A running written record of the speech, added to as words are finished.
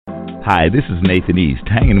Hi, this is Nathan East,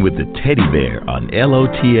 hanging with the Teddy Bear on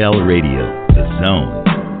LOTL Radio, The Zone.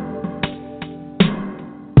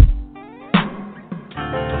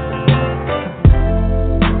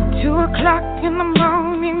 In the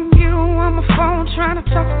morning, you on my phone trying to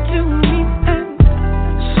talk to me and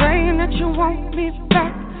saying that you want me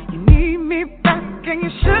back, you need me back, and you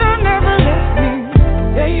should have never left me.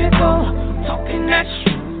 There you go, talking that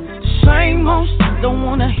shit, same old stuff, don't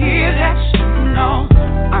wanna hear that shit, no.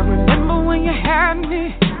 I remember when you had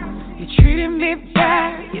me, you treated me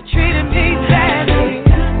bad, you treated me badly,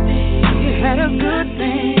 you had a good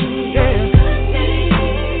thing, yeah.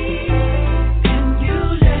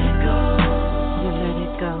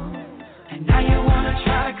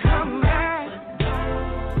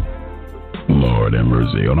 Lord have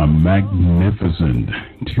mercy, on a magnificent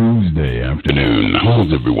Tuesday afternoon.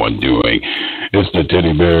 How's everyone doing? It's the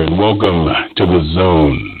Teddy Bear, and welcome to the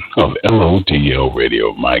Zone of LOTL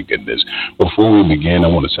Radio. My goodness. Before we begin, I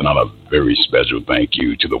want to send out a very special thank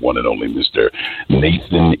you to the one and only Mr.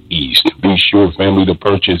 Nathan East. Be sure, family, to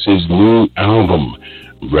purchase his new album,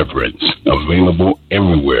 Reference, available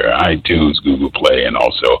everywhere, iTunes, Google Play, and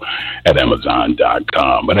also at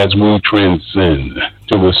Amazon.com. But as we transcend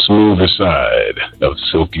to the smoother side of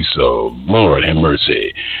Silky Soul, Lord have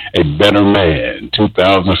mercy, A Better Man,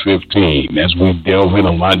 2015, as we delve in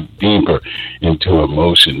a lot deeper into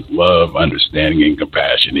emotions, love, understanding, and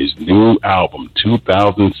compassion. His new album,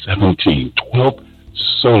 2017, 12th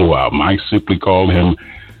solo album. I simply call him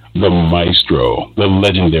the maestro, the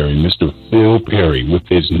legendary Mr. Phil Perry, with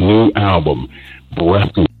his new album,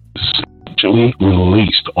 Breathless, actually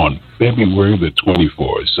released on February the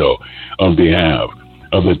 24th. So, on behalf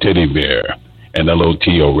of the Teddy Bear and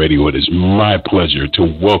LOTL Radio, it is my pleasure to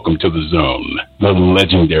welcome to the Zone the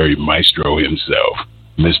legendary maestro himself,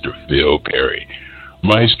 Mr. Phil Perry.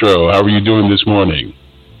 Maestro, how are you doing this morning?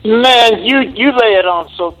 Man, you lay it on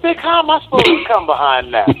so thick. How am I supposed to come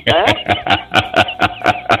behind that, man?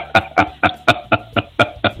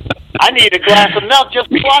 I need a glass of milk just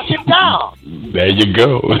to wash it down. There you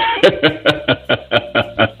go.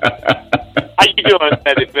 How you doing,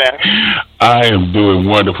 Teddy Bear? I am doing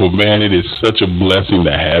wonderful, man. It is such a blessing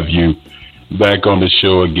to have you back on the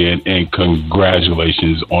show again, and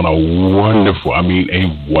congratulations on a wonderful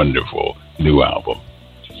new album.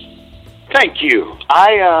 Thank you.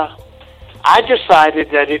 I decided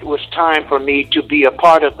that it was time for me to be a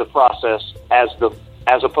part of the process as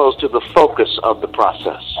opposed to the focus of the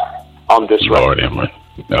process on this Lord record.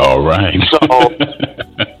 All right.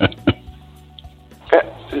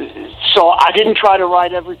 So I didn't try to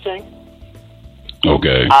write everything.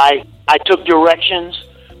 Okay. I took directions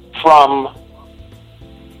from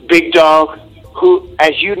Big Dog, who,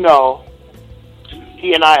 as you know,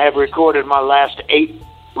 he and I have recorded my last 8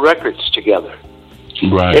 records together.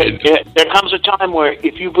 Right. There comes a time where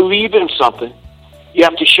if you believe in something, you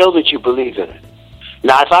have to show that you believe in it.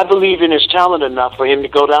 Now, if I believe in his talent enough for him to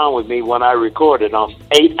go down with me when I recorded on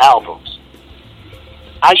 8 albums,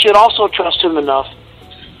 I should also trust him enough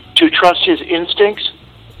to trust his instincts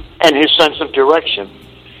and his sense of direction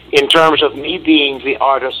in terms of me being the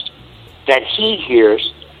artist that he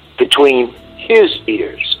hears between his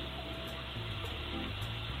ears.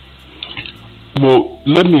 Well,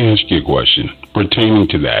 let me ask you a question pertaining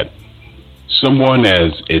to that. Someone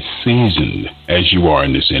as seasoned as you are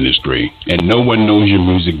in this industry, and no one knows your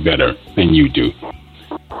music better than you do.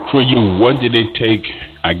 For you, what did it take,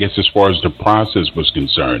 I guess, as far as the process was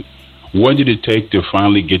concerned? What did it take to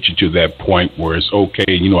finally get you to that point where it's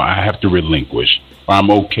okay, I have to relinquish, or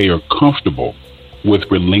I'm okay or comfortable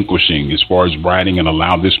with relinquishing as far as writing and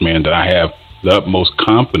allow this man that I have the utmost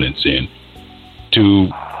confidence in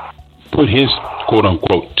to put his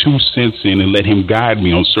quote-unquote 2 cents in and let him guide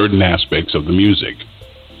me on certain aspects of the music?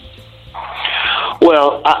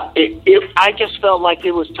 Well, I just felt like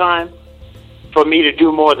it was time for me to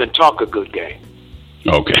do more than talk a good game.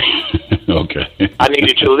 Okay. Okay. I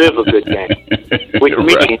needed to live a good game,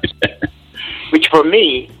 which for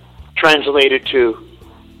me translated to,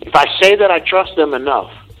 if I say that I trust them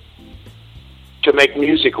enough to make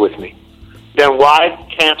music with me, then why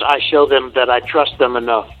can't I show them that I trust them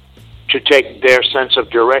enough to take their sense of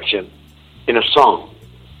direction in a song?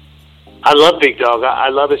 I love Big Dog. I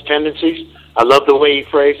love his tendencies. I love the way he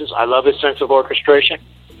phrases. I love his sense of orchestration.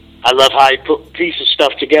 I love how he pieces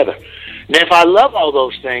stuff together. And if I love all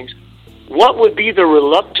those things, what would be the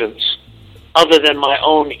reluctance, other than my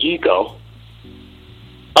own ego,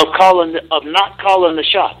 of not calling the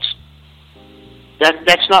shots?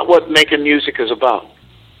 That's not what making music is about.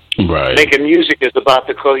 Right. Making music is about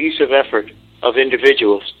the cohesive effort of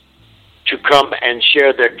individuals to come and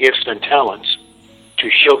share their gifts and talents to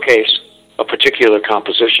showcase a particular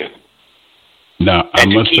composition. Now, I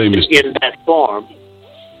must say, Mr. in that form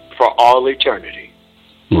for all eternity.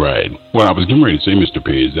 Right. Well, I was getting ready to say, Mr.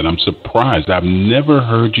 P, is that I'm surprised. I've never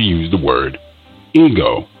heard you use the word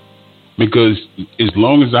ego, because as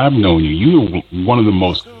long as I've known you, you're one of the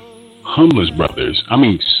most humblest brothers. I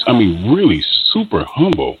mean, really super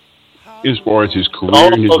humble as far as his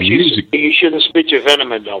career and his music. You shouldn't spit your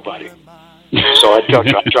venom at nobody. So I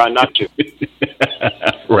try not to.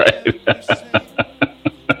 Right.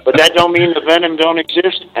 But that don't mean the venom don't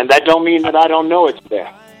exist, and that don't mean that I don't know it's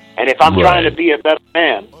there. And if I'm trying to be a better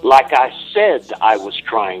man, like I said I was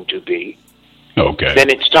trying to be, then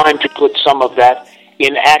it's time to put some of that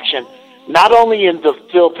in action, not only in the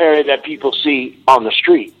Phil Perry that people see on the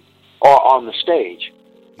street or on the stage,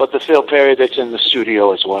 but the Phil Perry that's in the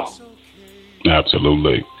studio as well.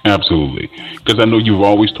 Absolutely. Absolutely. Because I know you've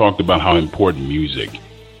always talked about how important music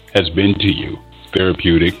has been to you.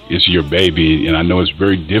 Therapeutic, it's your baby, and I know it's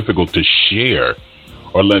very difficult to share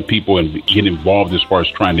or let people get involved as far as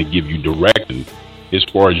trying to give you direction as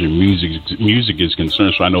far as your music is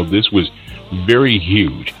concerned. So I know this was very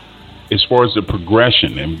huge. As far as the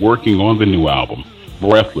progression and working on the new album,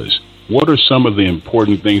 Breathless, what are some of the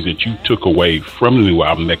important things that you took away from the new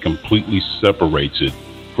album that completely separates it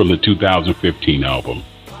from the 2015 album,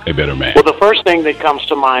 A Better Man? Well, the first thing that comes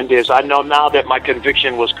to mind is I know now that my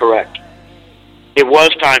conviction was correct. It was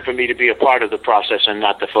time for me to be a part of the process and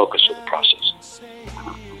not the focus of the process.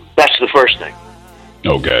 That's the first thing.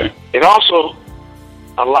 Okay. It also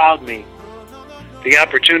allowed me the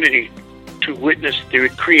opportunity to witness the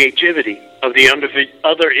creativity of the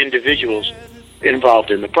other individuals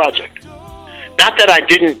involved in the project. Not that I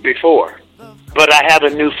didn't before, but I have a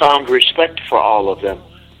newfound respect for all of them,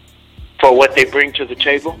 for what they bring to the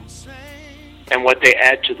table and what they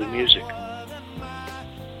add to the music.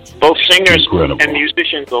 Both singers and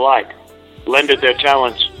musicians alike lended their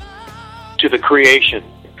talents to the creation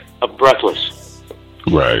of Breathless.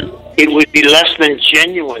 Right. It would be less than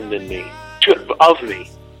genuine than me, to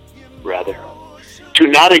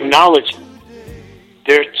not acknowledge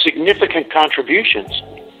their significant contributions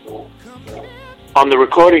on the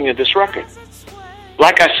recording of this record.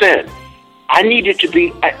 Like I said, I needed to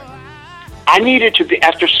be,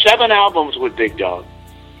 after 7 albums with Big Dog,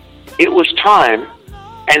 it was time,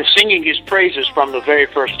 and singing his praises from the very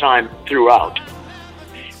first time throughout,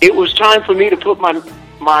 it was time for me to put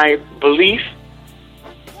my belief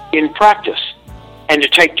in practice and to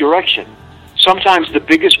take direction. Sometimes the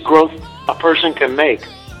biggest growth a person can make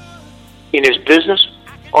in his business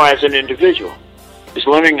or as an individual is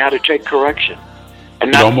learning how to take correction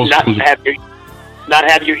and not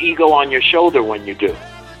have your ego on your shoulder when you do.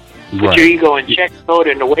 Put your ego in check, throw it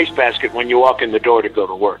in the wastebasket when you walk in the door to go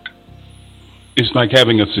to work. It's like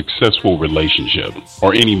having a successful relationship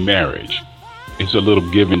or any marriage. It's a little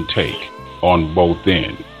give and take on both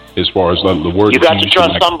ends. As far as the word, you got to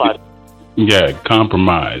trust somebody. Yeah,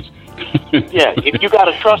 compromise. Yeah, if you got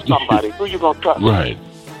to trust somebody, who you gonna trust? Right.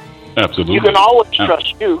 Absolutely. You can always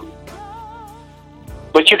trust you,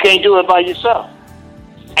 but you can't do it by yourself.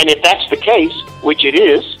 And if that's the case, which it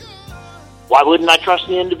is, why wouldn't I trust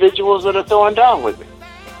the individuals that are throwing down with me?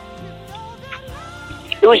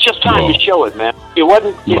 It was just time to show it, man. It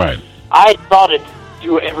wasn't. I had thought it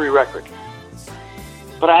through every record,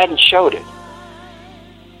 but I hadn't showed it,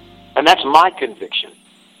 and that's my conviction.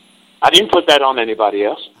 I didn't put that on anybody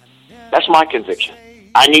else. That's my conviction.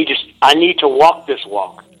 I need to walk this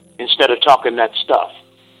walk instead of talking that stuff.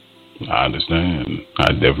 I understand.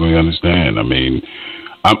 I definitely understand. I mean,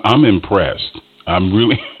 I'm impressed. I'm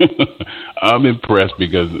really, I'm impressed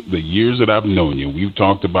because the years that I've known you, we've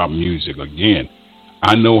talked about music. Again,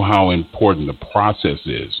 I know how important the process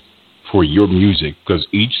is for your music because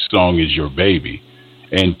each song is your baby.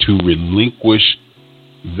 And to relinquish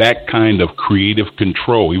that kind of creative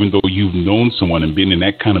control, even though you've known someone and been in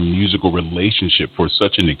that kind of musical relationship for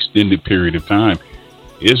such an extended period of time,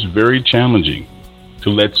 it's very challenging to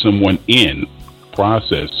let someone in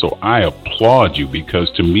process. So I applaud you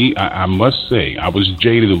because to me, I must say, I was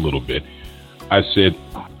jaded a little bit. I said,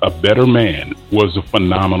 A Better Man was a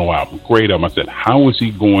phenomenal album, great album. I said, how is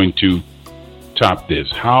he going to top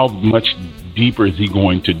this? How much deeper is he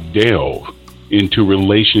going to delve into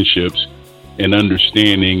relationships and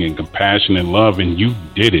understanding and compassion and love? And you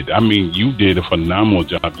did it. I mean, you did a phenomenal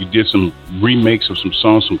job. You did some remakes of some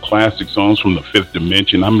songs, some classic songs from the Fifth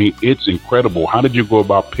Dimension. I mean, it's incredible. How did you go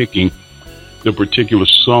about picking the particular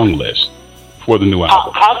song list for the new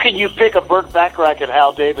album? How can you pick a Burt Bacharach and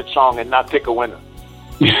Hal David song and not pick a winner?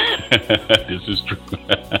 This is true.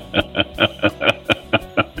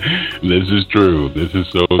 This is true. This is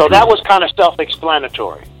so true. So that was kind of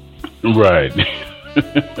self-explanatory. Right.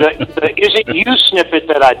 The Is It You snippet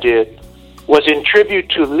that I did was in tribute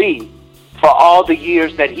to Lee for all the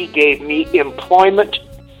years that he gave me employment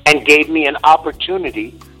and gave me an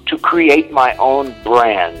opportunity to create my own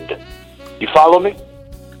brand. You follow me?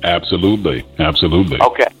 Absolutely. Absolutely.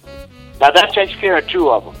 Okay. Now that takes care of two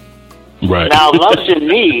of them. Right. Now, Love's in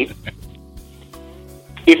Need,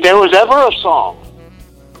 if there was ever a song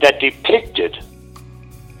that depicted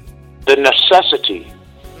the necessity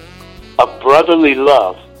of brotherly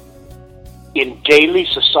love in daily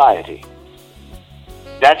society,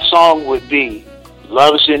 that song would be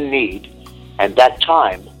Love's in Need, and that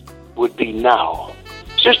time would be now.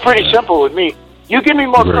 It's just pretty simple with me. You give me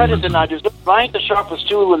more credit than I deserve. I ain't the sharpest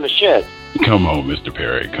tool in the shed. Come on, Mr.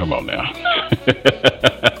 Perry. Come on now.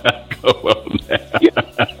 Come on now. Yeah.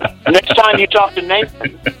 Next time you talk to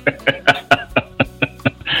Nathan.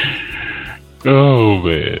 Oh,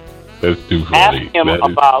 man. That's too funny. Ask him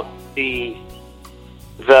about the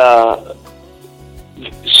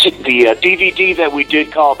DVD that we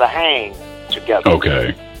did called The Hang together.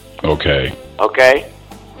 Okay. Okay? Okay.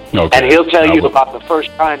 And he'll tell you about the first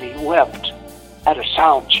time he wept at a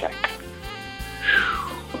sound check.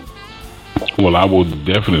 Well, I will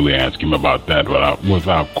definitely ask him about that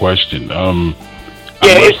without question.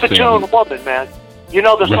 It's the tune Woman, man. You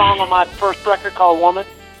know the song on my first record called Woman?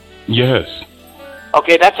 Yes.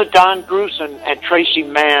 Okay, that's a Don Grusin and Tracy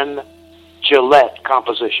Mann Gillette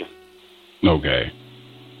composition. Okay.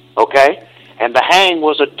 Okay? And The Hang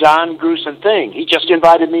was a Don Grusin thing. He just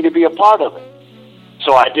invited me to be a part of it.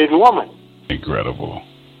 So I did Woman. Incredible.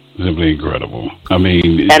 Simply incredible. I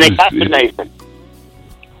mean... And it got to Nathan.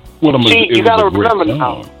 Well, see, you got to remember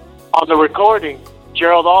now, on the recording,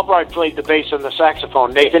 Gerald Albright played the bass and the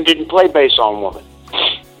saxophone. Nathan didn't play bass on Woman.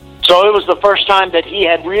 So it was the first time that he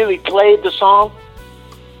had really played the song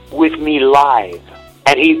with me live.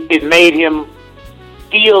 And it made him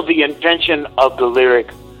feel the intention of the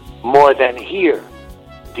lyric more than hear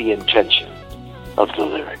the intention of the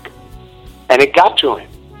lyric. And it got to him.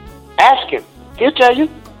 Ask him. He'll tell you.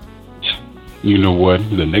 You know what?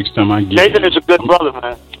 The next time I get Nathan is a good brother,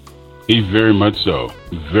 man. He's very much so.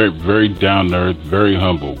 Very, very down to earth, very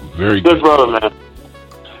humble, very good brother, man.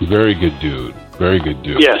 Very good dude. Very good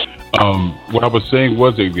dude. Yes. What I was saying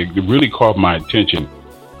was it really caught my attention.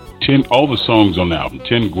 All the songs on the album,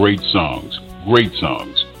 10 great songs.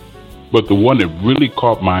 But the one that really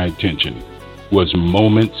caught my attention was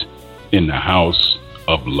Moments in the House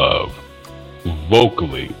of Love.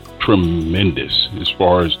 Vocally, tremendous as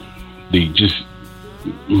far as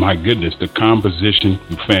my goodness, the composition,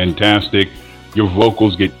 fantastic. Your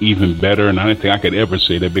vocals get even better, and I don't think I could ever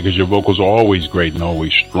say that because your vocals are always great and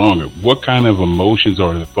always stronger. What kind of emotions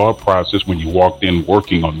or the thought process when you walked in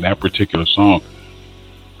working on that particular song?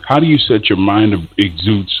 How do you set your mind to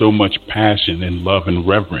exude so much passion and love and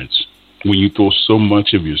reverence when you throw so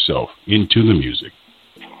much of yourself into the music?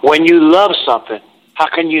 When you love something, how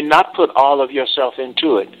can you not put all of yourself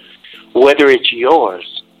into it, whether it's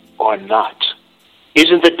yours or not?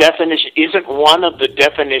 Isn't one of the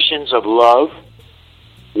definitions of love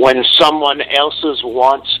when someone else's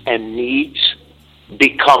wants and needs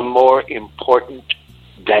become more important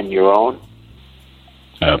than your own?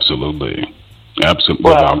 Absolutely. Absolutely,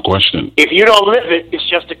 without question. If you don't live it, it's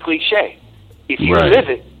just a cliche. If you live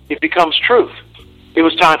it, it becomes truth. It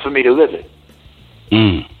was time for me to live it.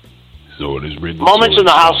 So it is written. Moments in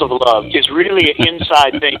the House of Love is really an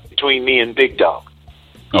inside thing between me and Big Dog.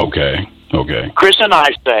 Okay. Chris and I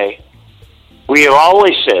say, we have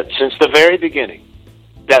always said since the very beginning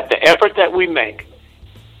that the effort that we make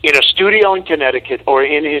in a studio in Connecticut or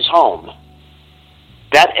in his home,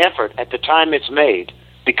 that effort at the time it's made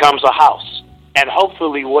becomes a house. And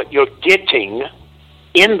hopefully what you're getting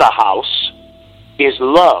in the house is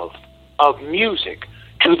love of music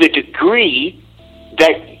to the degree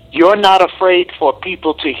that you're not afraid for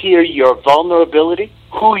people to hear your vulnerability,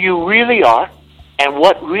 who you really are, and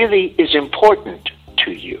what really is important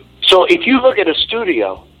to you. So if you look at a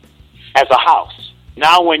studio as a house,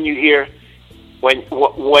 now when you hear, when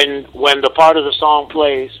the part of the song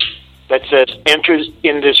plays that says, enters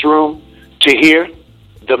in this room to hear,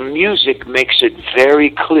 the music makes it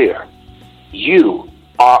very clear. You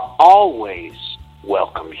are always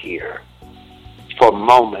welcome here for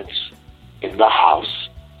moments in the house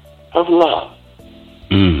of love.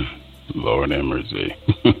 Lord have mercy.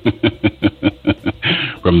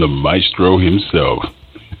 From the maestro himself,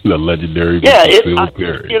 the legendary Phil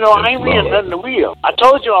Perry. I ain't reinventing the wheel. I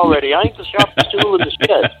told you already, I ain't the sharpest tool in the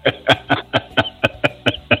shed.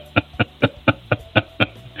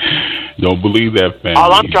 Don't believe that, family.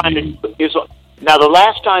 All I'm trying to do is, now the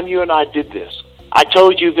last time you and I did this, I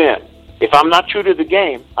told you then, if I'm not true to the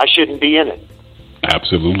game, I shouldn't be in it.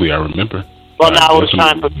 Absolutely, I remember. Well, now it's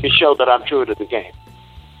time for me to show that I'm true to the game.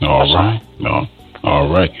 All right. No. All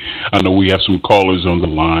right. I know we have some callers on the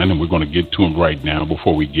line, and we're going to get to them right now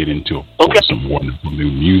before we get into some wonderful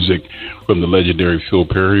new music from the legendary Phil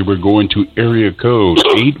Perry. We're going to area code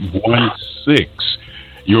 816.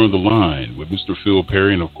 You're on the line with Mr. Phil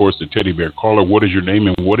Perry and, of course, the Teddy Bear. Caller, what is your name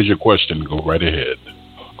and what is your question? Go right ahead.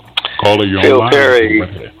 Caller, you're Phil on the line.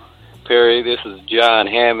 Perry. Perry, this is John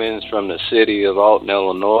Hammonds from the city of Alton,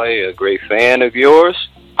 Illinois, a great fan of yours.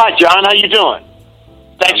 Hi, John. How you doing?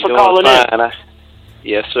 Thanks for calling in.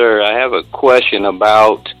 Yes, sir. I have a question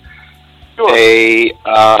about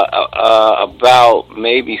about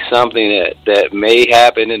maybe something that may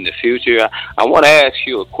happen in the future. I want to ask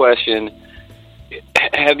you a question.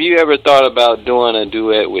 Have you ever thought about doing a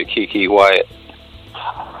duet with Keke Wyatt?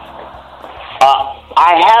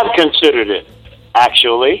 I have considered it,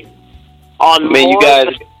 actually. On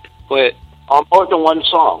more than one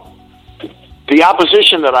song. The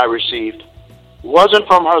opposition that I received wasn't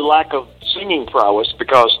from her lack of singing prowess,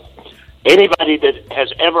 because anybody that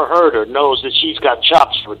has ever heard her knows that she's got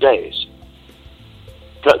chops for days.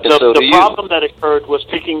 The problem that occurred was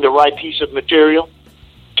picking the right piece of material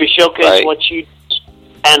to showcase what she does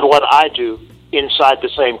and what I do inside the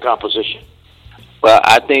same composition. Well,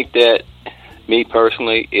 I think that, me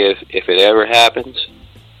personally, if it ever happens,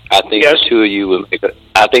 I think the two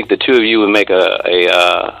of you would make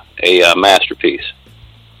a masterpiece.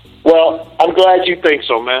 Well, I'm glad you think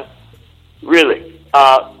so, man. Really.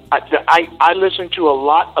 I listen to a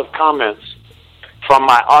lot of comments from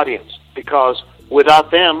my audience, because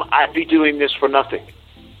without them, I'd be doing this for nothing.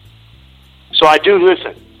 So I do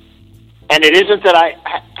listen. And it isn't that I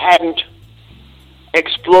hadn't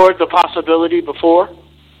explored the possibility before,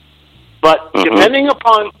 but depending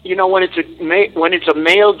upon, when it's a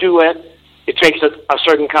male duet, it takes a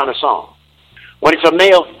certain kind of song. When it's a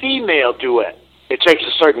male-female duet, it takes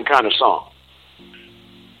a certain kind of song.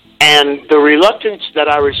 And the reluctance that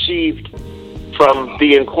I received from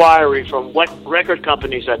the inquiry from what record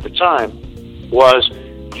companies at the time was,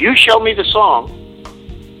 you show me the song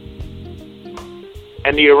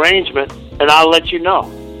and the arrangement, and I'll let you know.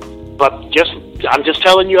 But I'm just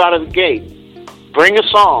telling you out of the gate, bring a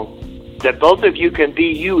song that both of you can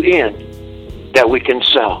be you in, that we can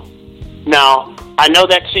sell. Now, I know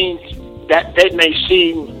that may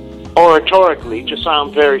seem oratorically to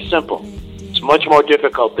sound very simple. It's much more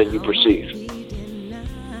difficult than you perceive.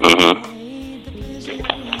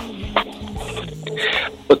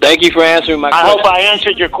 Well, thank you for answering my question. I hope I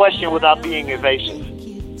answered your question without being evasive.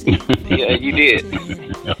 Yeah, you did.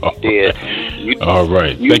 All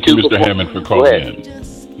right. Thank you, Mr. Hammond, for calling in.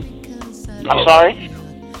 I'm sorry?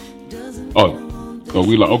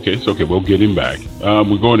 Okay, it's okay. We'll get him back.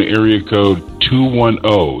 We're going to area code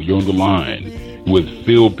 210. You're on the line with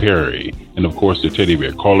Phil Perry and, of course, the Teddy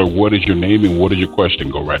Bear. Caller, what is your name and what is your question?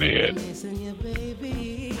 Go right ahead.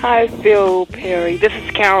 Hi, Phil Perry. This is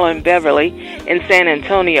Carolyn Beverly in San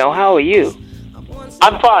Antonio. How are you?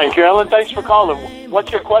 I'm fine, Carolyn. Thanks for calling. What's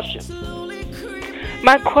your question?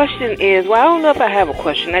 My question is, I don't know if I have a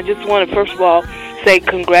question. I just want to, first of all, say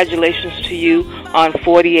congratulations to you on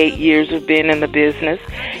 48 years of being in the business.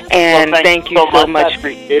 And thank you so much.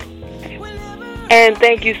 And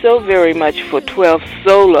thank you so very much for 12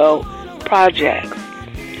 solo projects.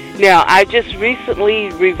 Now, I just recently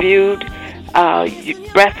reviewed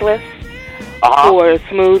Breathless for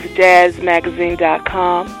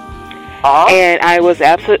smoothjazzmagazine.com. And I was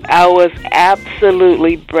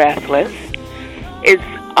absolutely breathless. It's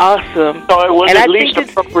awesome. So it was at least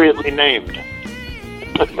appropriately named.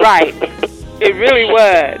 Right. It really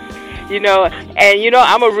was. And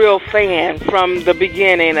I'm a real fan from the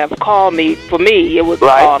beginning of Call Me. For me, it was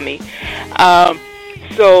Call Me.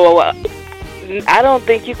 So I don't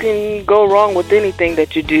think you can go wrong with anything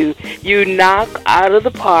that you do. You knock out of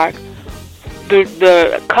the park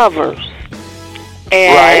the covers.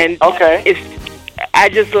 And I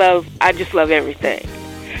just love everything.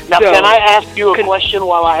 Now, can I ask you a question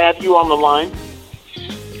while I have you on the line?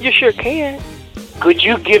 You sure can. Could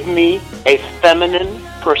you give me a feminine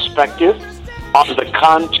perspective on the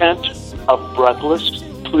content of Breathless,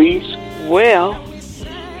 please? Well,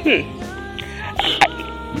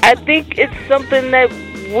 I think it's something that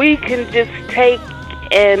we can just take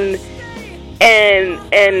and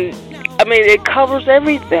I mean, it covers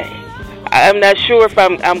everything. I'm not sure if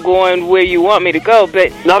I'm going where you want me to go,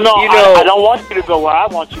 but no, I don't want you to go where I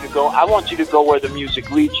want you to go. I want you to go where the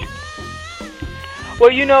music leads you.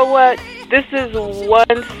 Well, you know what? This is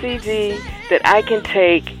one CD that I can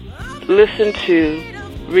take, listen to,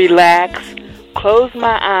 relax, close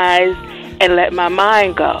my eyes, and let my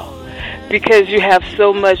mind go. Because you have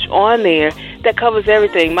so much on there that covers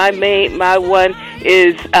everything. My one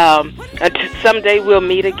is Someday We'll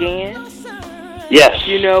Meet Again. Yes.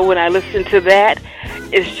 You know, when I listen to that,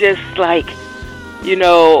 it's just like, you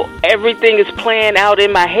know, everything is playing out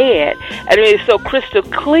in my head. I mean, it's so crystal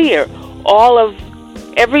clear.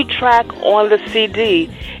 Every track on the CD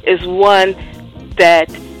is one that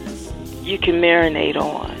you can marinate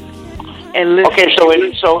on and listen.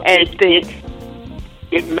 Okay,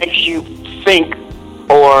 it makes you think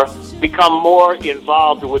or become more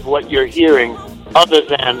involved with what you're hearing, other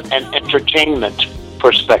than an entertainment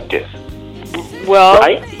perspective. Well,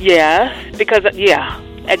 right? Yeah, because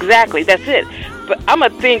exactly, that's it. But I'm a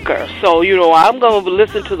thinker, so, you know, I'm going to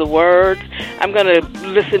listen to the words. I'm going to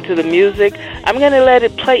listen to the music. I'm going to let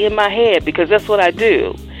it play in my head, because that's what I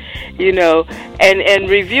do, you know. And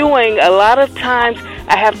reviewing, a lot of times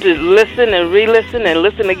I have to listen and re-listen and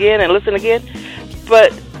listen again and listen again.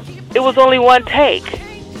 But it was only one take.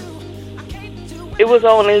 It was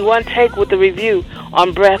only one take with the review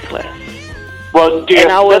on Breathless. Well, dear,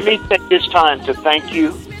 let me take this time to thank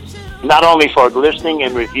you, not only for listening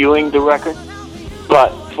and reviewing the record,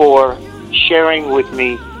 but for sharing with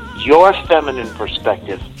me your feminine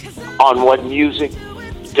perspective on what music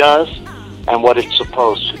does and what it's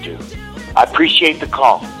supposed to do. I appreciate the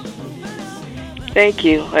call. Thank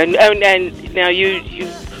you. And now you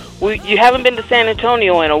haven't been to San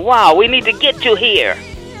Antonio in a while. We need to get you here.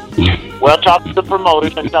 Well, talk to the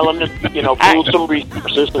promoters and tell them to, you know, pool some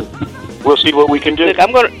resources, and we'll see what we can do. Look,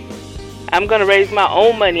 I'm gonna raise my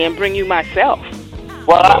own money and bring you myself.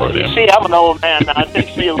 Well, you see, I'm an old man, and it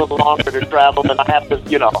takes me a little longer to travel, and I have to,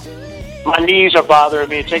 you know, my knees are bothering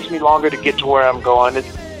me. It takes me longer to get to where I'm going.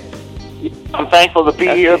 I'm thankful to be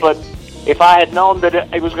here, but if I had known that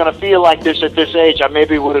it was going to feel like this at this age, I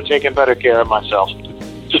maybe would have taken better care of myself.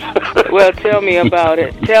 Well, tell me about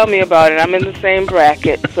it. Tell me about it. I'm in the same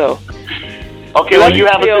bracket, so. Okay, well, you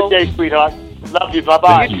have a good day, sweetheart. Love you.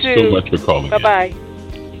 Bye-bye. Thank you so much for calling. Bye-bye.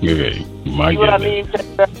 Okay, my goodness.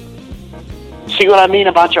 See what I mean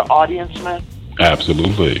about your audience, man?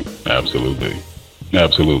 Absolutely.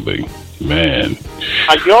 Man.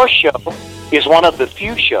 Your show is one of the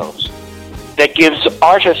few shows that gives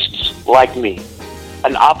artists like me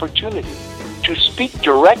an opportunity to speak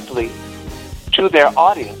directly to their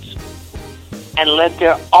audience and let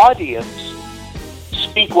their audience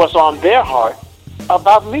speak what's on their heart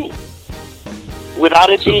about me without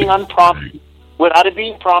it being unprompted, without it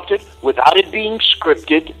being prompted, without it being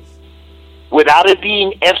scripted, without it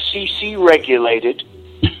being FCC regulated.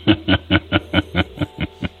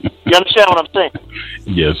 You understand what I'm saying?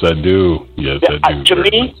 Yes, I do. To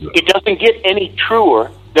me, it doesn't get any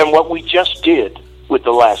truer than what we just did with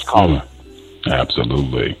the last caller.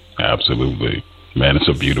 Absolutely. Man, it's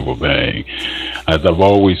a beautiful thing. As I've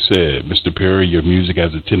always said, Mr. Perry, your music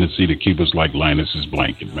has a tendency to keep us like Linus's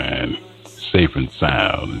blanket, man. Safe and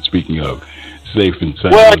sound. And speaking of safe and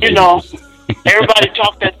sound... Well, you know, everybody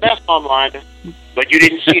talked that mess online, but you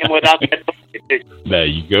didn't see him without that blanket, did you? There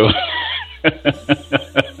you go.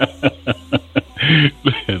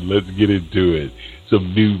 Let's get into it.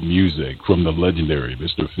 Some new music from the legendary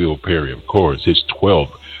Mr. Phil Perry, of course, his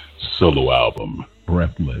 12th solo album,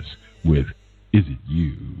 Breathless, with Is It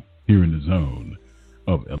You, here in the zone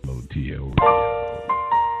of LOTL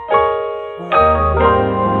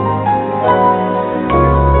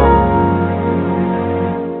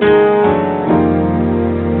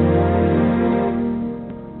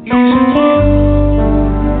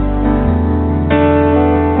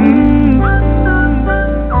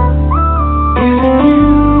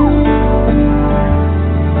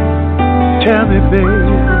Tell me, babe,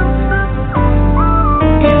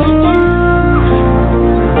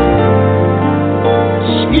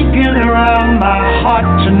 speaking around my heart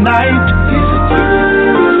tonight. Is it you?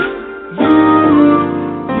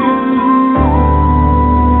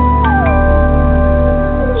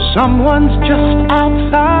 Someone's just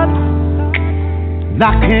outside,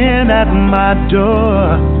 knocking at my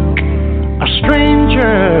door. A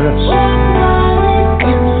stranger.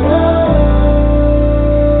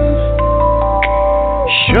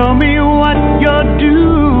 Show me what you're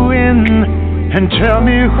doing and tell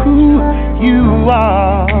me who you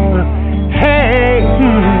are. Hey,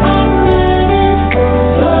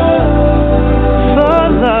 for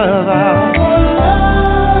love.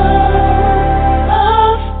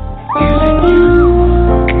 Is it you?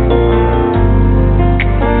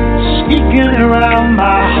 Sneaking around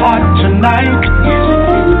my heart tonight. Is it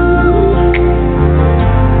you?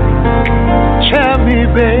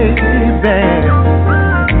 baby.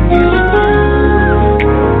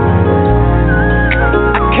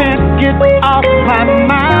 I can't get off my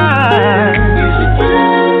mind.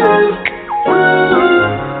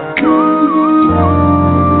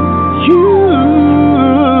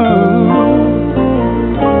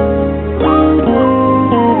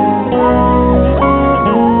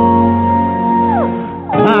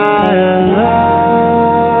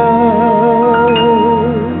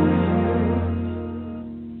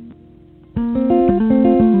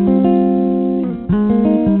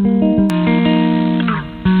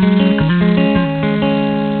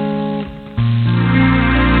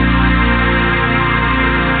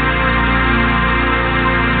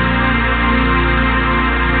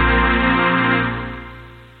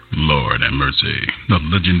 The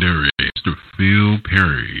legendary Mr. Phil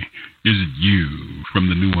Perry, Is It You, from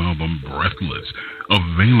the new album Breathless,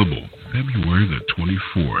 available February the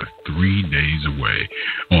 24th, 3 days away,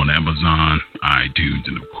 on Amazon, iTunes,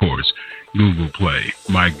 and of course, Google Play.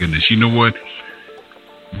 My goodness, you know what?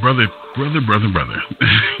 Brother,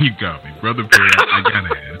 you got me. Brother Perry, I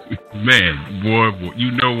gotta ask. Man, boy,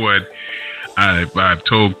 you know what? I've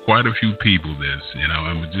told quite a few people this, and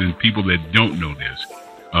people that don't know this.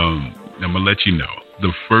 I'm going to let you know.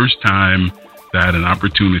 The first time that I had an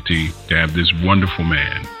opportunity to have this wonderful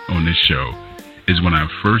man on this show is when I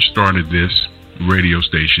first started this radio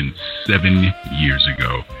station 7 years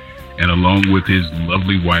ago. And along with his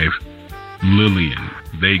lovely wife, Lillian,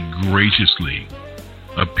 they graciously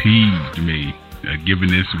appeased me,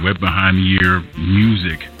 giving this wet behind the ear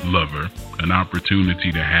music lover an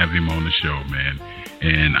opportunity to have him on the show, man.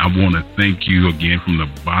 And I want to thank you again from the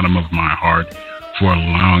bottom of my heart for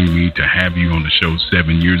allowing me to have you on the show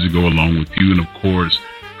 7 years ago, along with you and, of course,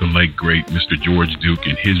 the late, great Mr. George Duke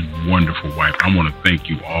and his wonderful wife. I want to thank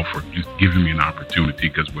you all for just giving me an opportunity,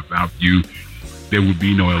 because without you, there would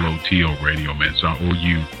be no LOTL radio, man. So I owe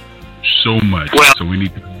you so much. Well, so we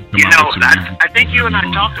need to come out with some music. I think you and I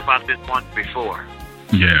talked about this once before.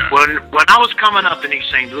 Yeah. When I was coming up in East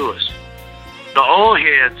St. Louis, the old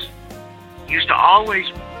heads used to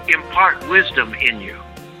always impart wisdom in you.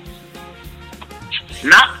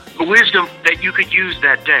 Not the wisdom that you could use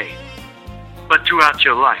that day, but throughout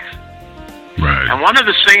your life. Right. And one of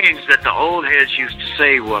the sayings that the old heads used to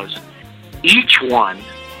say was, each one,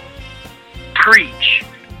 preach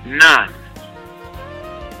none.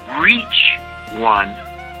 Reach one,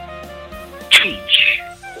 teach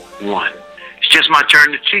one. It's just my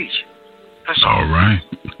turn to teach. That's all. All right.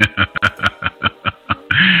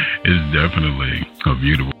 It's definitely a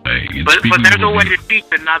beautiful thing. But there's a way to teach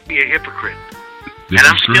and not be a hypocrite. And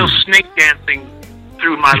I'm still snake dancing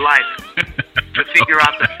through my life to figure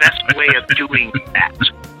out the best way of doing that.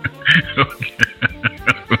 Okay.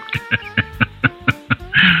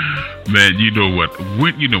 Man, you know what?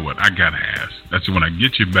 I gotta ask. That's when I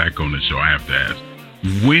get you back on the show. I have to ask.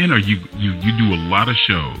 When are you do a lot of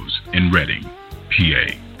shows in Reading,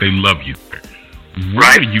 PA? They love you there. When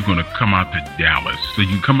are you going to come out to Dallas? So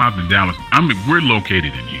you come out to Dallas. We're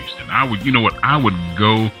located in Houston. I would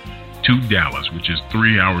go to Dallas, which is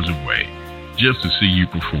 3 hours away, just to see you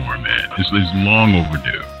perform, man. It's long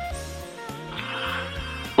overdue.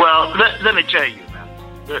 Well, let me tell you, man.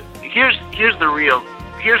 Here's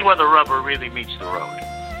where the rubber really meets the road.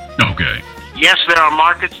 Okay. Yes, there are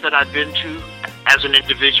markets that I've been to as an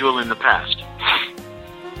individual in the past.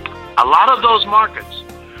 A lot of those markets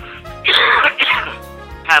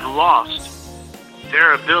have lost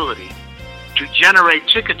their ability to generate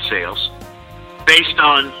ticket sales based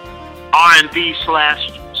on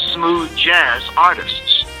R&B/smooth jazz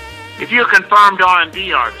artists. If you're a confirmed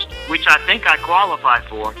R&B artist, which I think I qualify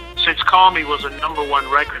for, since Call Me was a #1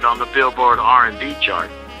 record on the Billboard R&B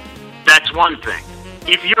chart, that's one thing.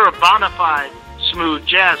 If you're a bona fide smooth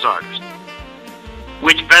jazz artist,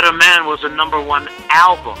 which Better Man was a #1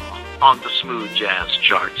 album on the smooth jazz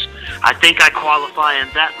charts, I think I qualify in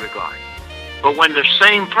that regard. But when the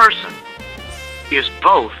same person is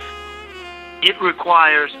both, it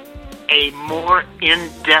requires a more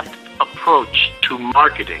in-depth approach to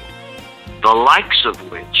marketing, the likes of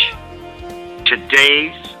which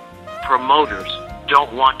today's promoters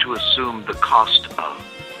don't want to assume the cost of.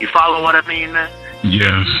 You follow what I mean, man?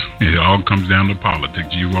 Yes, it all comes down to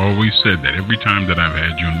politics. You've always said that every time that I've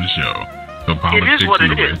had you on the show. So politics, it is what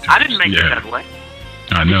it is. I didn't make it that way.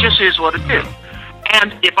 I know. It just is what it is.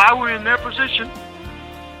 And if I were in their position,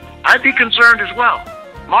 I'd be concerned as well.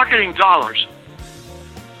 Marketing dollars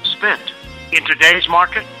spent in today's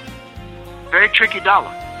market, very tricky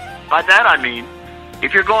dollar. By that I mean,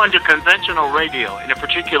 if you're going to conventional radio in a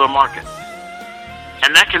particular market,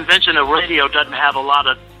 and that conventional radio doesn't have a lot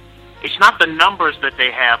of It's not the numbers that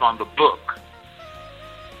they have on the book.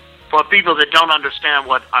 For people that don't understand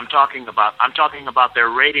what I'm talking about their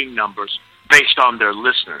rating numbers based on their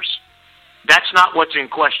listeners. That's not what's in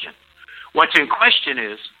question. What's in question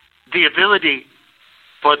is the ability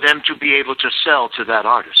for them to be able to sell to that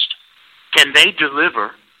artist. Can they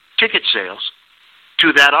deliver ticket sales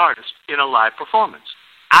to that artist in a live performance?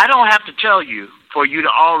 I don't have to tell you for you to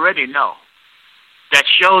already know that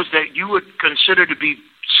shows that you would consider to be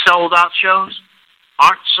sold out shows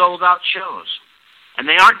aren't sold out shows. And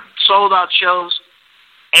they aren't sold out shows,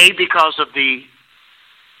 A, because of the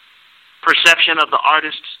perception of the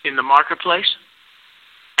artists in the marketplace,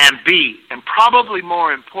 and B, and probably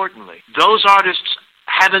more importantly, those artists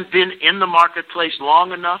haven't been in the marketplace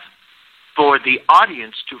long enough for the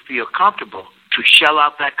audience to feel comfortable to shell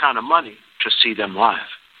out that kind of money to see them live.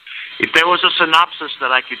 If there was a synopsis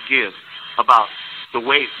that I could give about the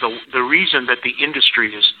reason that the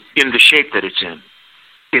industry is in the shape that it's in,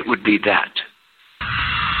 it would be that.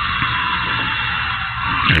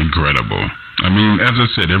 Incredible. I mean, as I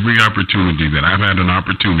said, every opportunity that I've had an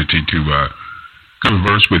opportunity to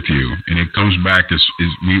converse with you, and it comes back is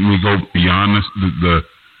we go beyond the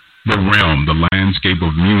realm, the landscape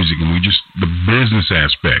of music, and the business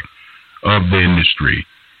aspect of the industry.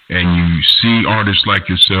 And you see artists like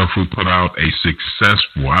yourself who put out a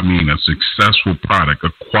successful product,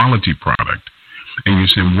 a quality product, and you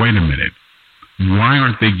say, wait a minute, why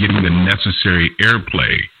aren't they getting the necessary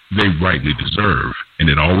airplay they rightly deserve? And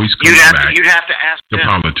it always comes back you'd have to ask to them.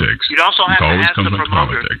 politics. You'd also have to ask the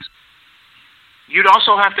promoters. You'd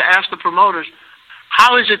also have to ask the promoters,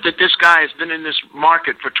 how is it that this guy has been in this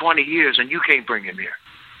market for 20 years and you can't bring him here?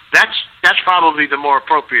 That's probably the more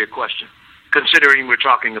appropriate question, considering we're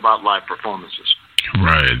talking about live performances.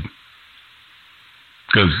 Right.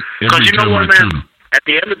 Because you know what, man? At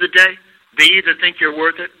the end of the day, they either think you're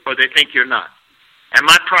worth it or they think you're not. And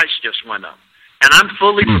my price just went up. And I'm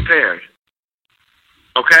fully prepared,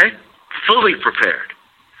 okay? Fully prepared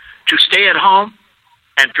to stay at home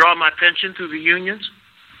and draw my pension through the unions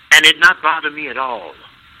and it not bother me at all.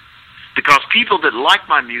 Because people that like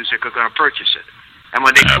my music are going to purchase it. And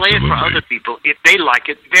when they play it for other people, if they like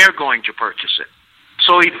it, they're going to purchase it.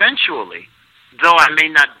 So eventually, though I may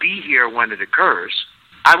not be here when it occurs,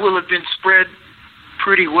 I will have been spread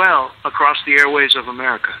pretty well across the airways of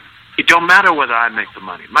America. It don't matter whether I make the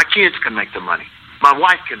money. My kids can make the money. My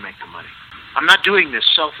wife can make the money. I'm not doing this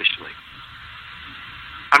selfishly.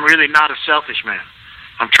 I'm really not a selfish man.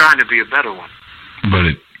 I'm trying to be a better one.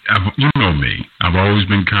 But you know me. I've always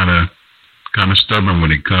been kind of stubborn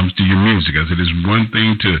when it comes to your music. I said it's one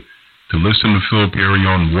thing to listen to Phil Perry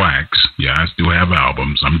on wax. Yeah, I still have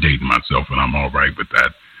albums. I'm dating myself, and I'm all right with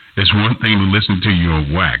that. It's one thing to listen to you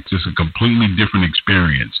on wax. It's a completely different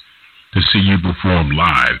experience to see you perform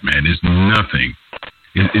live, man. It's nothing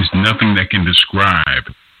that can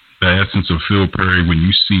describe the essence of Phil Perry when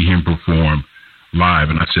you see him perform live.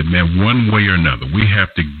 And I said, man, one way or another, we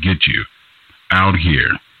have to get you out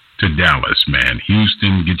here to Dallas, man.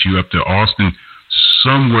 Houston, get you up to Austin,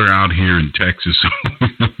 somewhere out here in Texas.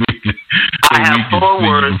 I have 4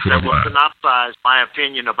 words that will synopsize my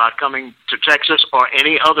opinion about coming to Texas or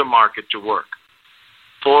any other market to work.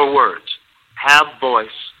 4 words. Have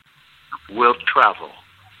voice, will travel.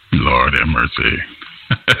 Lord have mercy.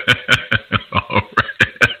 All right.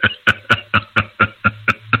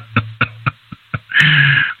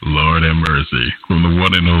 Lord have mercy. From the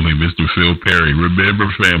one and only Mr. Phil Perry.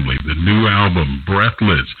 Remember, family, the new album,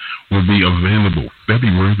 Breathless, will be available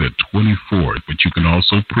February the 24th, but you can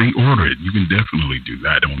also pre-order it. You can definitely do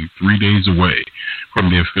that. Only 3 days away from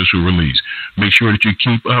the official release. Make sure that you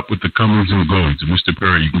keep up with the comings and goings of Mr.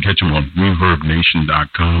 Perry. You can catch him on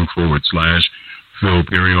ReverbNation.com/Phil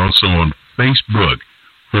Perry. Also on Facebook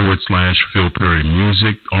 /Phil Perry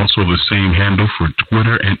Music. Also the same handle for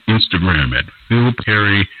Twitter and Instagram at Phil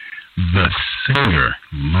Perry the Singer.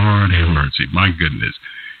 Lord have mercy. My goodness.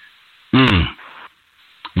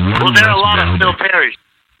 Well, there are a lot of Phil Perrys.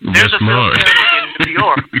 There's a Phil Perry in New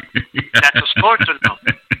York that's a sports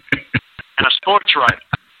announcer and a sports writer.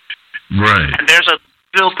 Right. And there's a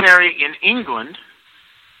Phil Perry in England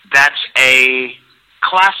that's a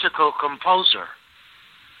classical composer.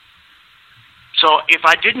 So if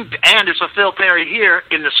I didn't, and it's a Phil Perry here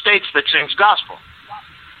in the States that sings gospel.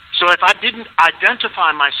 So if I didn't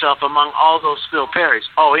identify myself among all those Phil Perrys,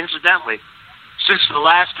 incidentally, since the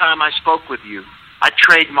last time I spoke with you, I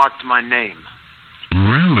trademarked my name.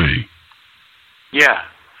 Really? Yeah.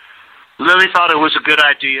 Lily thought it was a good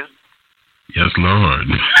idea. Yes, Lord.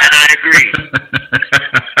 And I agreed.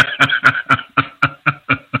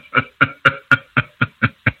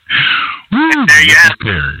 Woo, there you have it.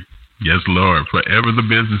 Perry. forever the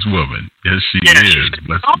businesswoman. Yes, she is.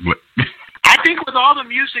 I think with all the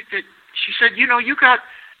music that she said, you got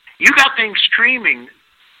things streaming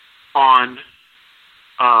on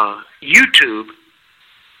YouTube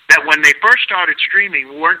that when they first started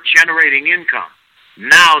streaming weren't generating income.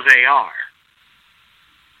 Now they are.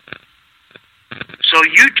 So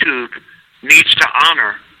YouTube needs to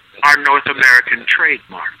honor our North American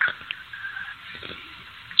trademark.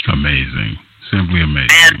 Amazing. Simply amazing.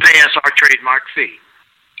 And pay us our trademark fee.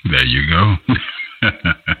 There you go.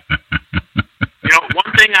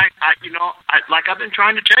 One thing like I've been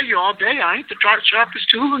trying to tell you all day, I ain't the sharpest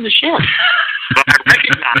tool in the shed. But I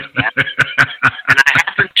recognize that, and I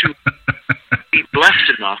happen to be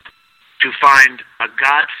blessed enough to find a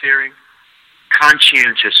God-fearing,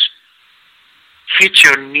 conscientious, hit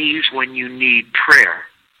your knees when you need prayer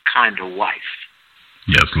kind of wife.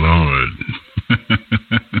 Yes, Lord.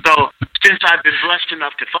 So, since I've been blessed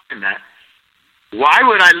enough to find that, why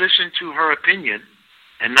would I listen to her opinion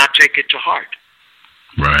and not take it to heart?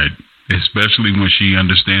 Right. Especially when she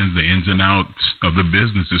understands the ins and outs of the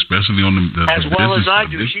business, especially on the as the well business, as I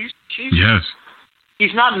do. She's yes.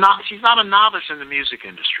 She's not a novice in the music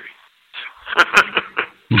industry.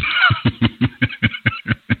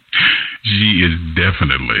 She is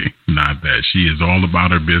definitely not that. She is all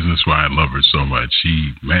about her business. Why I love her so much.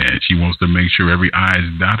 She wants to make sure every I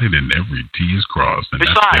is dotted and every T is crossed. And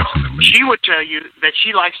besides, that's definitely... she would tell you that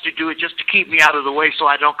she likes to do it just to keep me out of the way so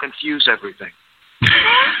I don't confuse everything.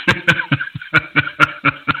 Okay.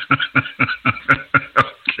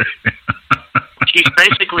 She's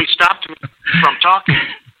basically stopped me from talking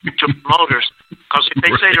to promoters because if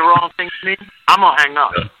they say the wrong thing to me, I'm going to hang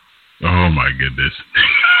up. Oh, my goodness.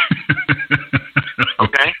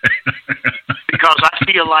 Okay? Because I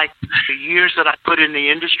feel like the years that I put in the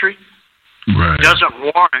industry doesn't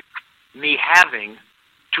warrant me having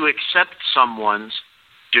to accept someone's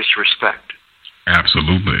disrespect.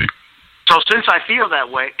 Absolutely. So since I feel that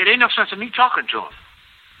way, it ain't no sense in me talking to him.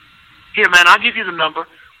 Here, man, I'll give you the number.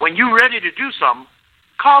 When you're ready to do something,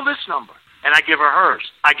 call this number. And I give her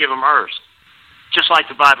hers. I give him hers. Just like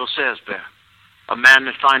the Bible says, Bear. A man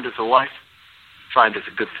that findeth a wife findeth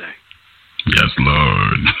a good thing. Yes,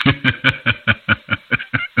 Lord.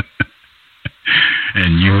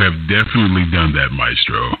 And you have definitely done that,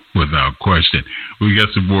 Maestro, without question. We got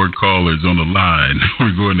some more callers on the line.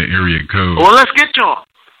 We're going to area code. Well, let's get to them.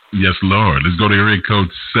 Yes, Lord. Let's go to area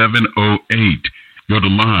code 708. Go to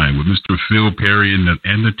line with Mr. Phil Perry and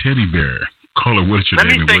the teddy bear. Caller, what's your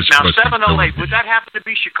name? Let me think now. 708. Would that happen to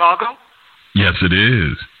be Chicago? Yes, it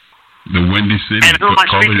is. The Windy City. And who am I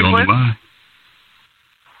speaking on with? The line.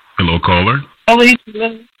 Hello, caller.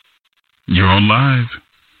 Alicia. You're on live.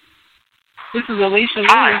 This is Alicia.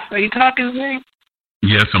 Hi. Are you talking to me?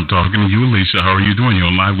 Yes, I'm talking to you, Alicia. How are you doing? You're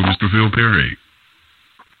on live with Mr. Phil Perry.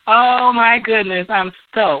 Oh, my goodness. I'm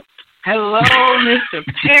stoked. Hello, Mr.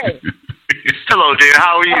 Perry. Hello, dear.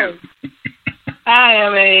 How are you? I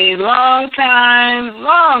am a long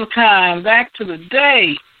time, back to the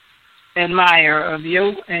day admirer of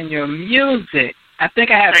you and your music. I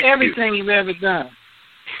think I have everything you've ever done.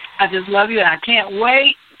 I just love you, and I can't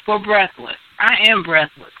wait for Breathless. I am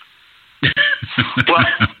breathless. Well,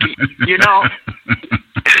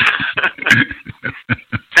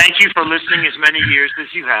 thank you for listening as many years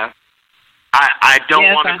as you have. I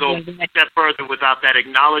don't want to go a step further without that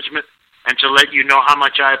acknowledgement and to let you know how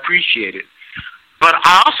much I appreciate it. But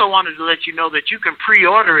I also wanted to let you know that you can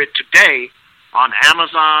pre-order it today on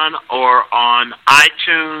Amazon or on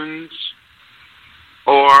iTunes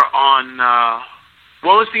or on,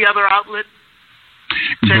 what was the other outlet?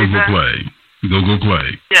 Google Play. Google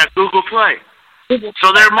Play. Yeah, Google Play.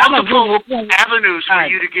 So there are multiple avenues for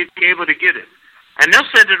you to be able to get it. And they'll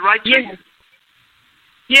send it right to you.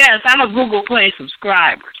 Yes, I'm a Google Play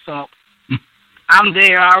subscriber, so I'm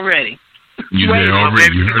there already. You're there already.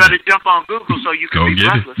 Maybe you better jump on Google so you can be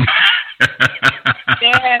breathless.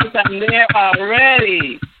 Yes, I'm there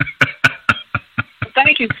already.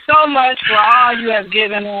 Thank you so much for all you have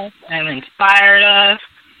given us and inspired us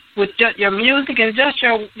with just your music and just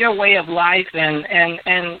your way of life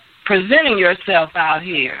and presenting yourself out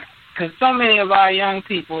here. Because so many of our young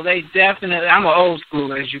people, they definitely, I'm an old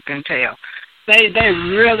schooler, as you can tell. They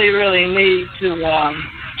really, really need to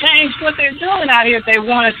change what they're doing out here if they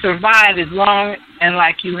want to survive as long and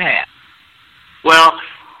like you have. Well,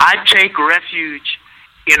 I take refuge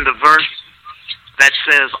in the verse that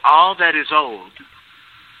says, all that is old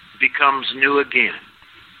becomes new again.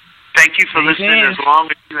 Thank you for listening as long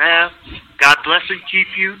as you have. God bless and keep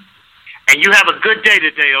you. And you have a good day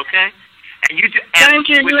today, okay? And you Thank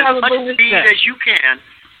you. With you as have much a good speed day. as you can,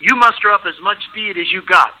 you muster up as much speed as you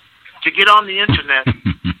got. to get on the internet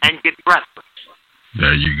and get breathless.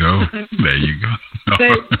 There you go. There you go.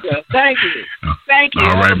 Thank you. Thank you.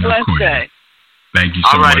 All right, Have a blessed day. Thank you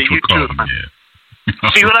so much for calling.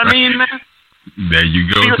 See what I mean, man? There you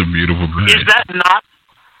go. It's a beautiful thing.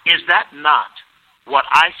 Is that not what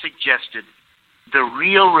I suggested the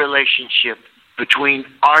real relationship between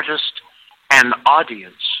artist and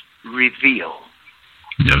audience reveal?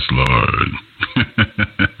 Yes, Lord.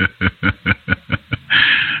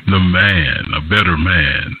 The man, a better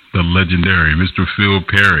man, the legendary Mr. Phil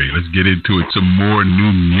Perry. Let's get into it. Some more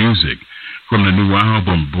new music from the new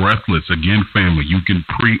album, Breathless. Again, family, you can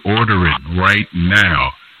pre-order it right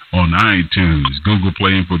now on iTunes, Google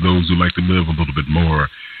Play, and for those who like to live a little bit more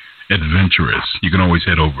adventurous, you can always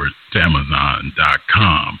head over to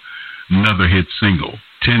Amazon.com. Another hit single,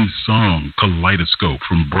 10-song kaleidoscope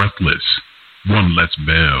from Breathless, One Less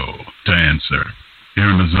Bell to Answer, here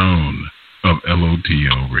in the zone of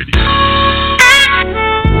LOTL Radio.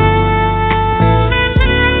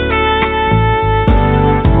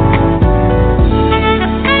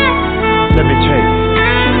 Let me tell you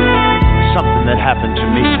something that happened to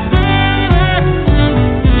me.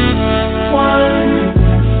 One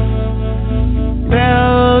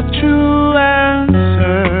bell to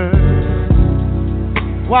answer.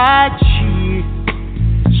 Why'd she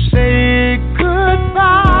say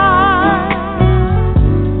goodbye?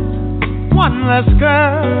 One less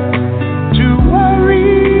girl to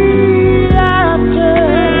worry after.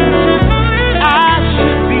 I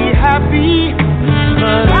should be happy,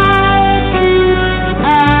 but I keep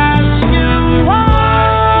asking why.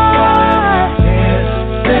 Is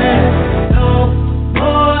there no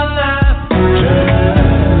more laughter?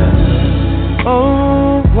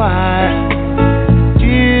 Oh, why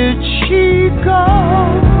did she go?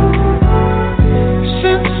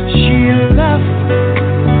 Since she left,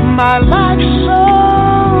 my life so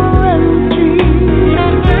empty.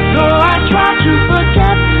 Though I try to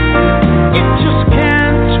forget, it just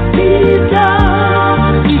can't be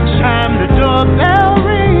done. Each time the doorbell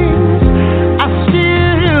rings, I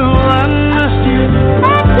still run. I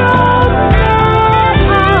don't know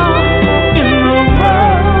how in the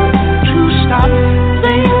world to stop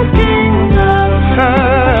thinking of her.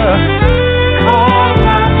 Oh,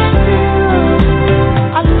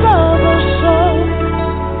 I love her so.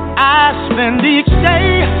 I spend each day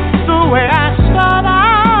the way I start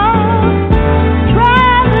out,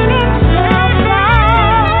 driving itself out.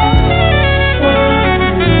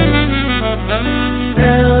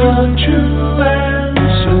 Bell to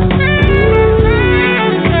answer.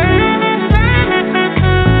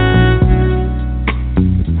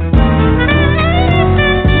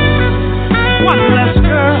 One less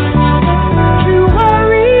girl to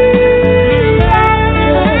worry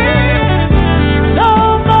after. No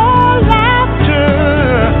more laughter,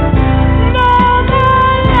 no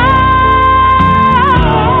more love.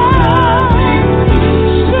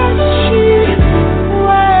 Since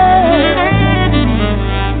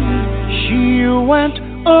she went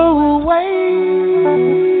away.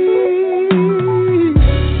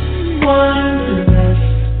 One less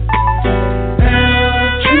bell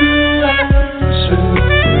to answer.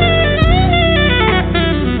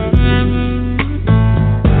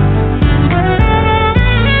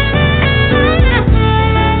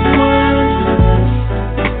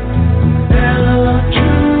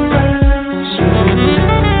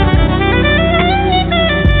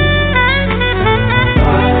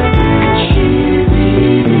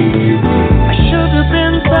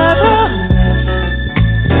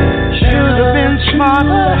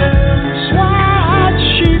 Why'd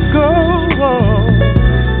she go?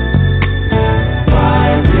 Why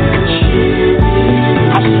did she leave?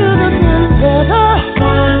 I should have been better.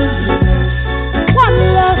 One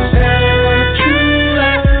less to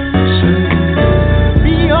answer.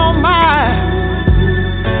 Be on my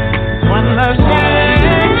one less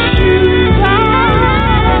you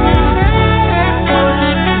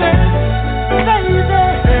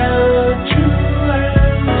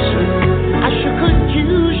I sure could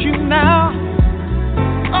use you now.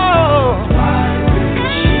 Oh, why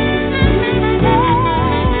did she leave?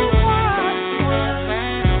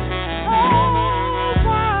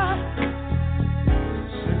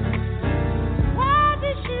 Why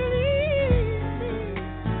did she leave?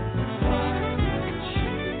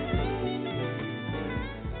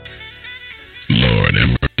 Lord have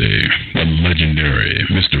mercy. The legendary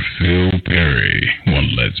Mr. Phil Perry, One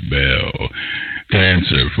Less Bell to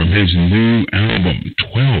Answer from his new album,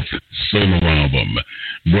 12th solo album,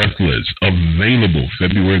 Breathless, available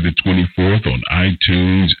February the 24th both on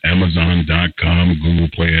iTunes, Amazon.com, Google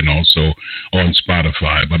Play, and also on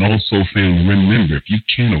Spotify. But also, family, remember, if you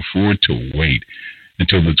can't afford to wait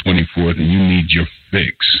until the 24th and you need your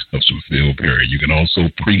fix of some Phil Perry, you can also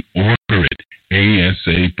pre-order it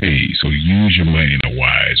ASAP. So use your money in a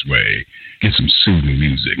wise way. Get some soothing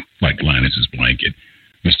music like Linus's Blanket.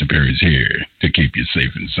 Mr. Perry's here to keep you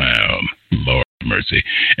safe and sound. Lord mercy.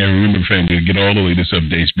 And remember, family, to get all the latest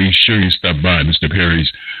updates, be sure you stop by Mr.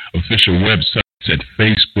 Perry's official website at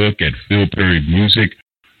Facebook at Phil Perry Music.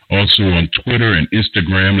 Also on Twitter and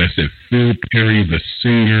Instagram, that's at Phil Perry the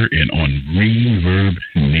Singer, and on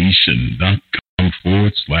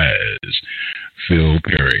ReverbNation.com/Phil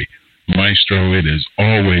Perry. Maestro, it is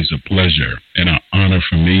always a pleasure and an honor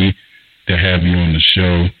for me to have you on the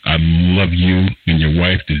show. I love you and your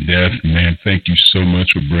wife to death. Man, thank you so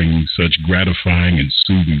much for bringing such gratifying and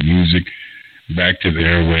soothing music back to the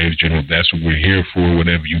airwaves. You know, that's what we're here for.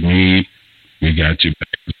 Whatever you need, we got you back.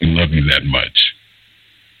 We love you that much.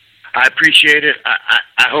 I appreciate it.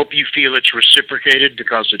 I hope you feel it's reciprocated,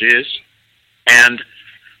 because it is. And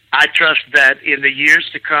I trust that in the years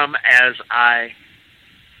to come, as I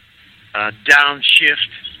downshift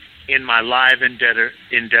in my live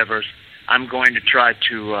endeavors, I'm going to try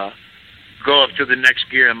to go up to the next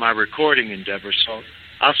gear in my recording endeavor. So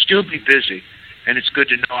I'll still be busy, and it's good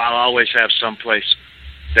to know I'll always have some place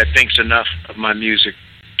that thinks enough of my music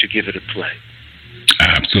to give it a play.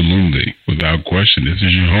 Absolutely. Without question. This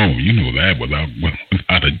is your home. You know that without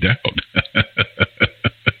a doubt.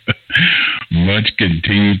 Much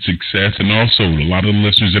continued success. And also, a lot of the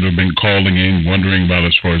listeners that have been calling in, wondering about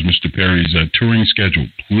as far as Mr. Perry's touring schedule,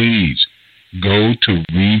 please go to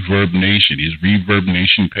Reverb Nation, his Reverb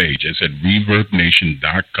Nation page. It's at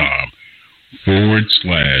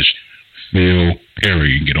ReverbNation.com/Phil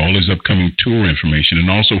Perry. You can get all his upcoming tour information. And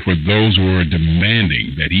also for those who are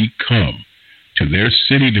demanding that he come to their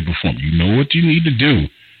city to perform, you know what you need to do.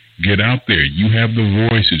 Get out there. You have the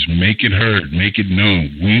voices. Make it heard. Make it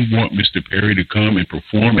known. We want Mr. Perry to come and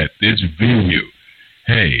perform at this venue.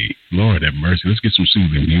 Hey, Lord have mercy. Let's get some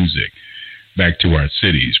soothing music back to our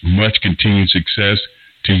cities. Much continued success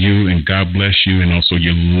to you, and God bless you, and also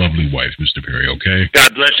your lovely wife, Mr. Perry, okay?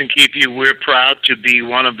 God bless and keep you. We're proud to be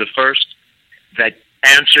one of the first that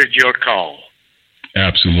answered your call.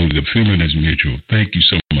 Absolutely. The feeling is mutual. Thank you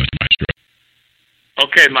so much, Maestro.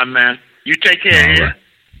 Okay, my man. You take care.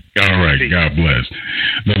 All right. God bless.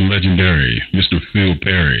 The legendary Mr. Phil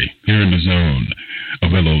Perry here in the zone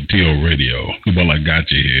of LOTL Radio. Well, I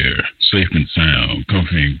got you here. Safe and sound,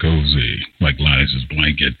 comfy and cozy, like Linus's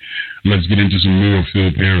Blanket. Let's get into some more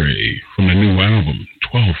Phil Perry from the new album,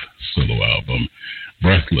 12th solo album,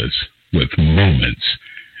 Breathless, with Moments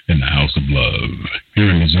in the House of Love, here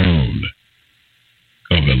in the zone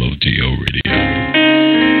of LOTL Radio.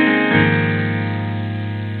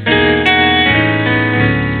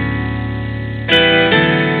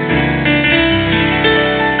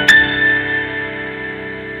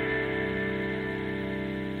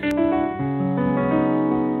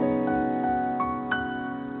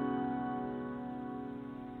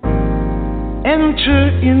 Enter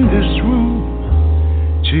in this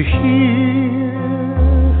room to hear.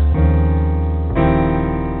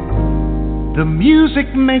 The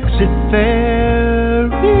music makes it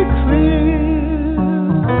very clear.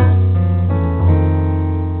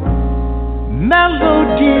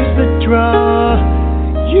 Melodies that draw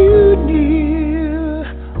you near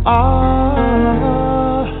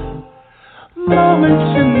are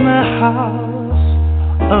moments in the house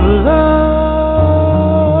of love.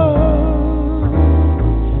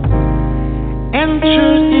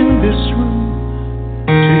 Enter in this room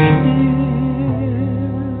to hear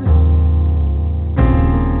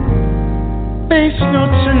bass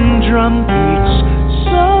notes and drum beats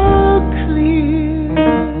so clear.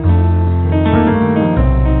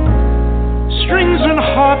 Strings and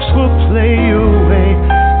harps will play away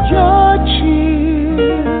your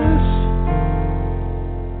cheers.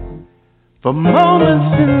 For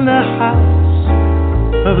moments in the house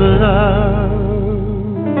of love,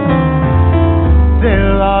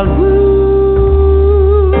 there are rooms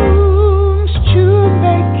to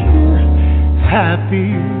make you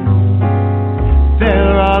happy.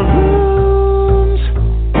 There are rooms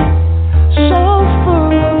so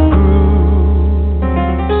full of grooves.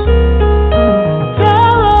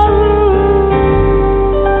 There are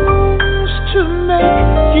rooms to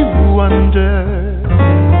make you wonder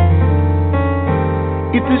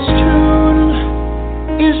if this tune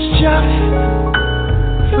is just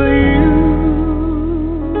for you.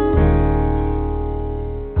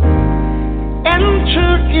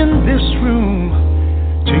 Enter in this room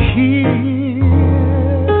to hear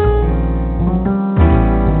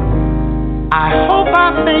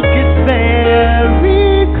make it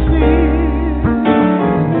very clear.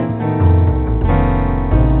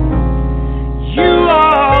 You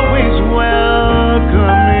always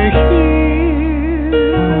welcome here.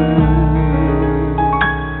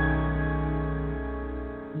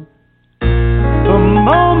 For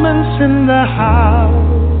moments in the house,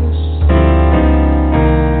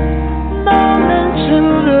 moments in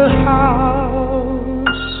the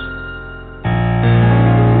house,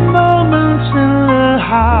 moments in the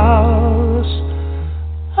house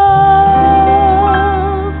of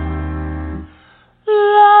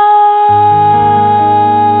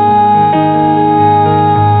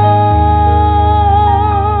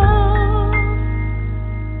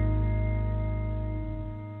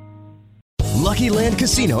Lucky Land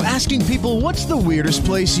Casino, asking people, what's the weirdest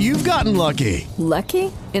place you've gotten lucky?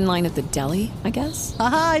 Lucky? In line at the deli, I guess?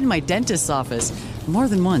 Aha, in my dentist's office. More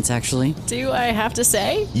than once, actually. Do I have to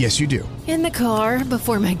say? Yes, you do. In the car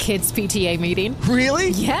before my kids' PTA meeting.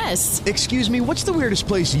 Really? Yes. Excuse me, what's the weirdest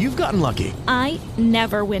place you've gotten lucky? I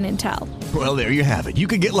never win and tell. Well, there you have it. You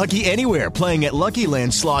can get lucky anywhere, playing at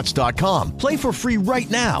LuckyLandSlots.com. Play for free right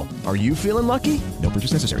now. Are you feeling lucky? No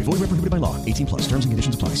purchase necessary. Void where prohibited by law. 18+. Terms and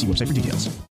conditions apply. See website for details.